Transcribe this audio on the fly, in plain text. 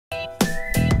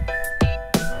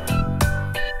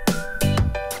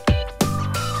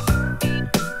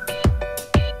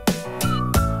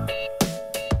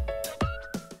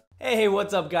Hey,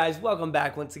 what's up, guys? Welcome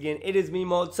back once again. It is me,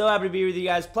 Mold. So happy to be with you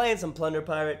guys playing some Plunder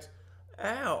Pirates.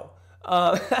 Ow.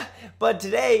 But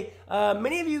today,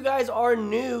 many of you guys are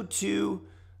new to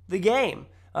the game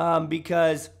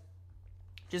because it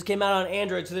just came out on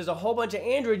Android. So there's a whole bunch of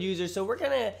Android users. So we're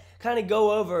gonna kind of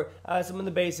go over some of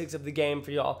the basics of the game for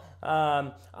y'all.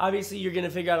 Obviously, you're gonna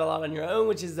figure out a lot on your own,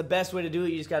 which is the best way to do it.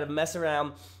 You just gotta mess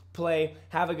around, play,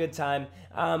 have a good time.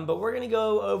 But we're gonna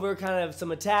go over kind of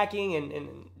some attacking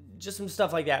and just some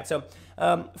stuff like that. So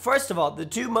first of all, the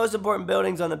two most important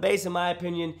buildings on the base, in my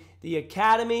opinion, the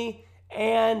Academy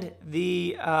and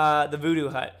the Voodoo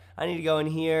Hut. I need to go in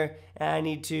here and I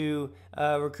need to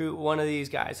recruit one of these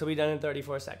guys. So we'll be done in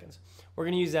 34 seconds. We're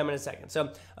going to use them in a second.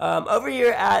 So over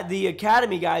here at the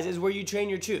Academy, guys, is where you train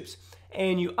your troops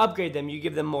and you upgrade them. You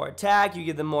give them more attack, you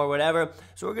give them more whatever.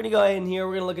 So we're going to go ahead in here.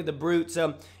 We're going to look at the Brute.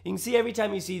 So you can see every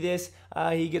time you see this,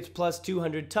 he gets plus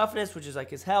 200 toughness, which is like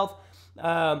his health.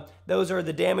 Those are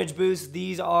the damage boosts.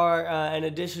 These are an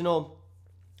additional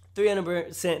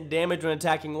 300% damage when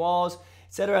attacking walls,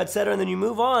 etc., etc. And then you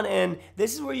move on, and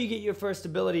this is where you get your first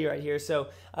ability right here. So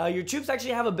your troops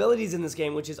actually have abilities in this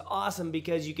game, which is awesome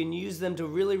because you can use them to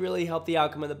really help the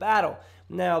outcome of the battle.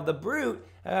 Now, the Brute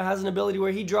has an ability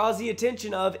where he draws the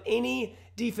attention of any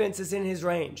defenses in his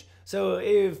range. So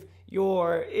if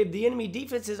the enemy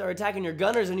defenses are attacking your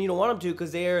gunners and you don't want them to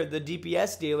because they're the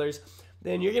DPS dealers,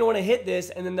 then you're going to want to hit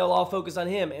this, and then they'll all focus on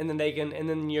him, and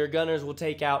then your gunners will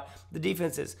take out the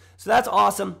defenses. So that's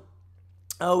awesome.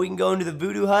 We can go into the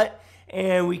Voodoo Hut,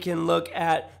 and we can look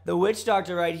at the Witch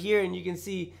Doctor right here, and you can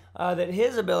see that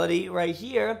his ability right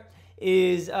here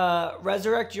is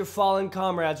resurrect your fallen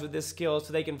comrades with this skill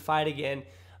so they can fight again,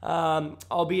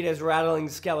 albeit as rattling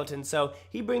skeletons. So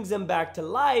he brings them back to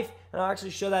life, and I'll actually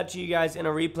show that to you guys in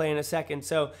a replay in a second.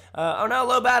 So, oh no,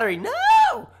 low battery, no!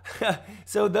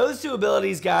 So those two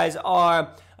abilities, guys,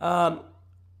 are, or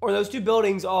those two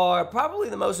buildings are probably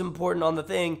the most important on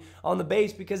the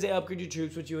base because they upgrade your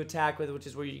troops, which you attack with, which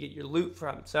is where you get your loot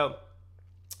from. So,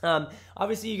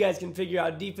 obviously you guys can figure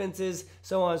out defenses,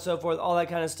 so on and so forth, all that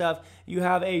kind of stuff. You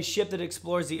have a ship that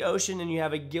explores the ocean, and you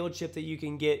have a guild ship that you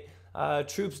can get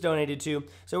troops donated to.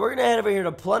 So we're going to head over here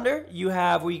to Plunder. You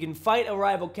have where you can fight a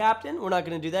rival captain. We're not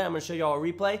going to do that. I'm going to show you all a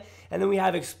replay. And then we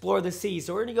have Explore the Seas.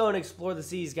 So we're going to go and explore the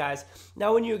seas, guys.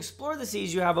 Now, when you explore the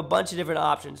seas, you have a bunch of different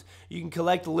options. You can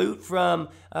collect loot from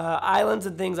islands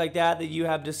and things like that you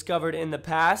have discovered in the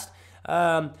past.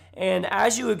 And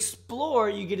as you explore,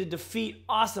 you get to defeat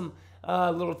awesome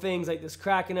little things like this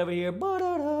Kraken over here.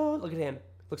 Look at him.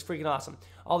 Looks freaking awesome.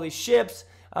 All these ships.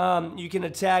 You can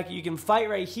attack, you can fight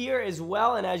right here as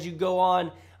well, and as you go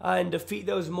on and defeat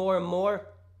those more and more,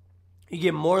 you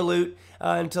get more loot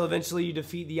until eventually you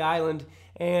defeat the island,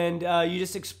 and you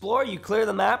just explore, you clear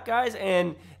the map, guys,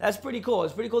 and that's pretty cool.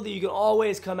 It's pretty cool that you can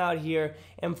always come out here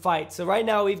and fight. So right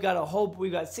now we've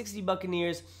got 60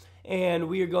 Buccaneers, and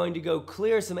we are going to go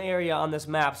clear some area on this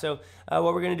map. So what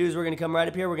we're going to do is we're going to come right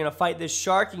up here, we're going to fight this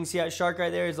shark. You can see that shark right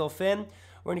there, his little fin.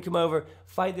 We're going to come over,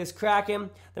 fight this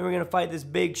Kraken, then we're going to fight this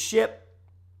big ship,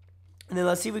 and then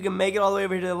let's see if we can make it all the way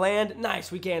over here to the land.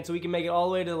 Nice, we can, so we can make it all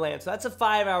the way to the land. So that's a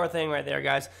 5-hour thing right there,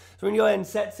 guys. So we're going to go ahead and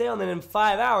set sail, and then in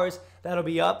 5 hours, that'll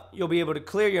be up. You'll be able to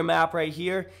clear your map right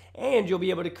here, and you'll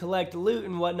be able to collect loot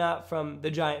and whatnot from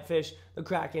the giant fish, the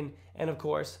Kraken, and of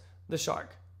course, the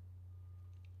shark.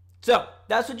 So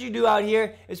that's what you do out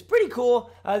here. It's pretty cool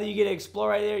that you get to explore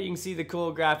right there. You can see the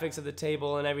cool graphics of the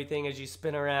table and everything as you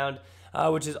spin around,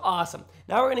 which is awesome.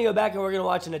 Now we're going to go back and we're going to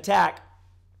watch an attack.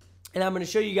 And I'm going to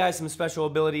show you guys some special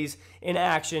abilities in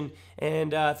action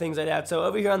and things like that. So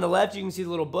over here on the left, you can see the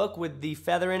little book with the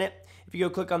feather in it. If you go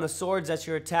click on the swords, that's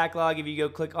your attack log. If you go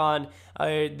click on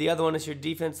the other one, it's your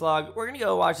defense log. We're going to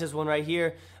go watch this one right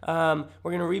here. We're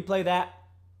going to replay that,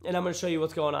 and I'm going to show you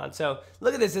what's going on. So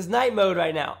look at this. It's night mode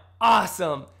right now.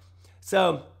 Awesome.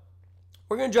 So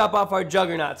we're going to drop off our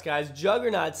juggernauts, guys.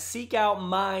 Juggernauts seek out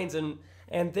mines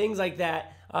and things like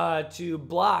that to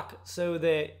block so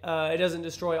that it doesn't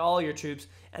destroy all your troops.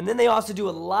 And then they also do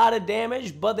a lot of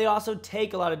damage, but they also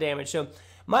take a lot of damage. So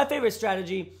my favorite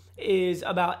strategy is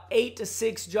about 8 to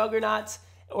 6 juggernauts,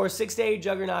 or 6 to 8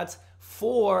 juggernauts.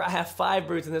 I have 5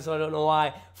 brutes in this one, I don't know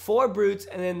why. 4 brutes,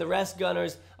 and then the rest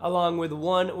gunners, along with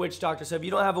 1 witch doctor. So if you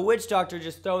don't have a witch doctor,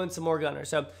 just throw in some more gunners.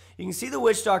 So you can see the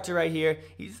witch doctor right here.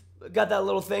 He's got that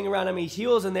little thing around him. He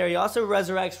heals in there. He also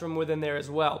resurrects from within there as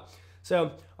well.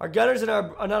 So our gunners and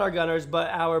not our gunners, but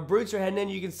our brutes are heading in.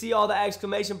 You can see all the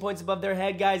exclamation points above their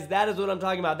head, guys. That is what I'm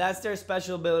talking about. That's their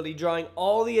special ability, drawing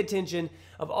all the attention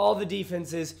of all the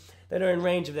defenses that are in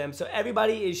range of them. So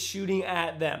everybody is shooting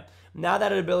at them. Now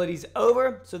that ability's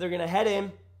over, so they're going to head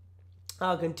in,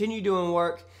 continue doing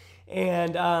work,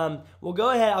 And we'll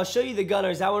go ahead. I'll show you the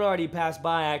gunners. That one already passed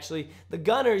by, actually. The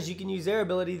gunners, you can use their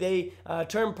ability. They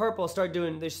turn purple,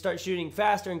 they start shooting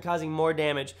faster and causing more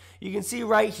damage. You can see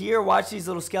right here, watch these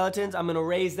little skeletons. I'm going to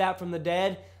raise that from the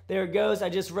dead. There it goes. I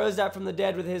just rose that from the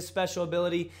dead with his special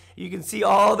ability. You can see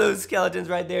all those skeletons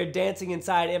right there dancing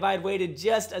inside. If I had waited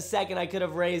just a second, I could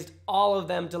have raised all of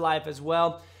them to life as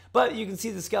well. But you can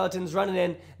see the skeletons running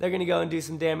in. They're going to go and do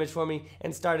some damage for me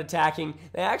and start attacking.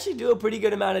 They actually do a pretty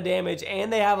good amount of damage,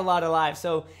 and they have a lot of life.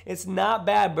 So it's not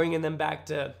bad bringing them back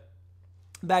to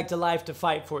life to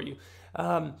fight for you.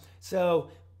 So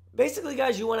basically,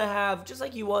 guys, you want to have, just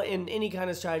like you want in any kind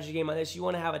of strategy game like this, you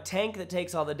want to have a tank that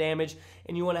takes all the damage,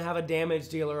 and you want to have a damage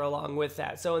dealer along with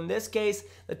that. So in this case,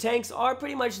 the tanks are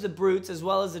pretty much the brutes as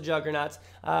well as the juggernauts.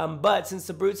 But since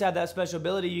the brutes have that special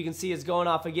ability, you can see it's going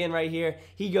off again right here.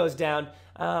 He goes down.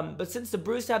 But since the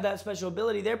brutes have that special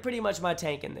ability, they're pretty much my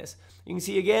tank in this. You can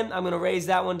see again, I'm going to raise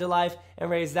that one to life and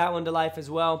raise that one to life as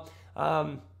well.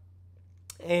 Then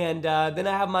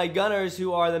I have my gunners,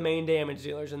 who are the main damage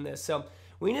dealers in this. So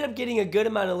we ended up getting a good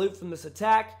amount of loot from this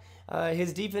attack.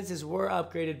 His defenses were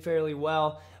upgraded fairly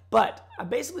well. But I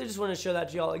basically just want to show that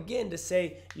to y'all again to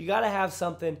say you got to have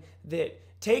something that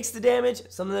takes the damage,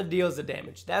 something that deals the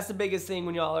damage. That's the biggest thing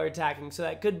when y'all are attacking. So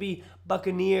that could be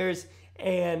buccaneers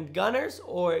and gunners,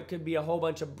 or it could be a whole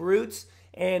bunch of brutes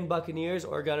and buccaneers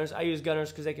or gunners. I use gunners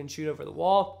because they can shoot over the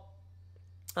wall.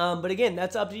 But again,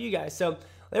 that's up to you guys. So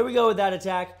there we go with that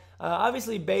attack.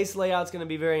 Obviously, base layout's going to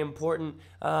be very important.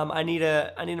 I need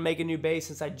to make a new base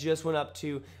since I just went up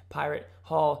to Pirate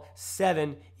Hall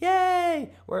 7.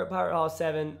 Yay! We're at Pirate Hall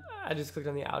 7. I just clicked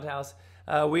on the outhouse.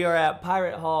 We are at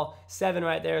Pirate Hall 7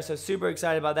 right there, so super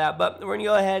excited about that. But we're going to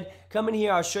go ahead, come in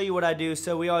here, I'll show you what I do.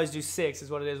 So we always do 6 is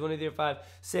what it is. 1, 2, 3, 4, 5,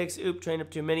 6. Oop, trained up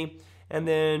too many. And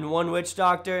then 1 witch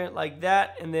doctor like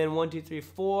that. And then 1, 2, 3,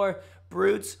 4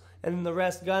 brutes. And then the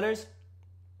rest gunners.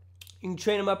 You can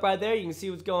train them up right there. You can see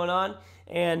what's going on.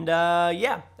 And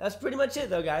yeah, that's pretty much it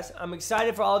though, guys. I'm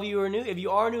excited for all of you who are new. If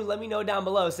you are new, let me know down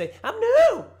below. Say, I'm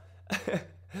new!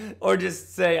 Or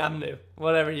just say, I'm new.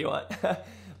 Whatever you want.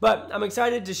 But I'm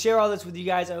excited to share all this with you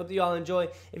guys. I hope that y'all enjoy.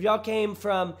 If y'all came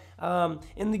from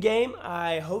in the game,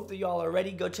 I hope that y'all are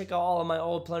ready. Go check out all of my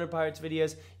old Plunder Pirates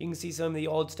videos. You can see some of the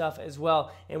old stuff as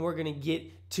well. And we're going to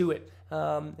get to it.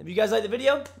 If you guys like the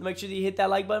video, make sure that you hit that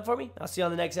like button for me. I'll see you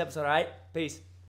on the next episode, all right? Peace.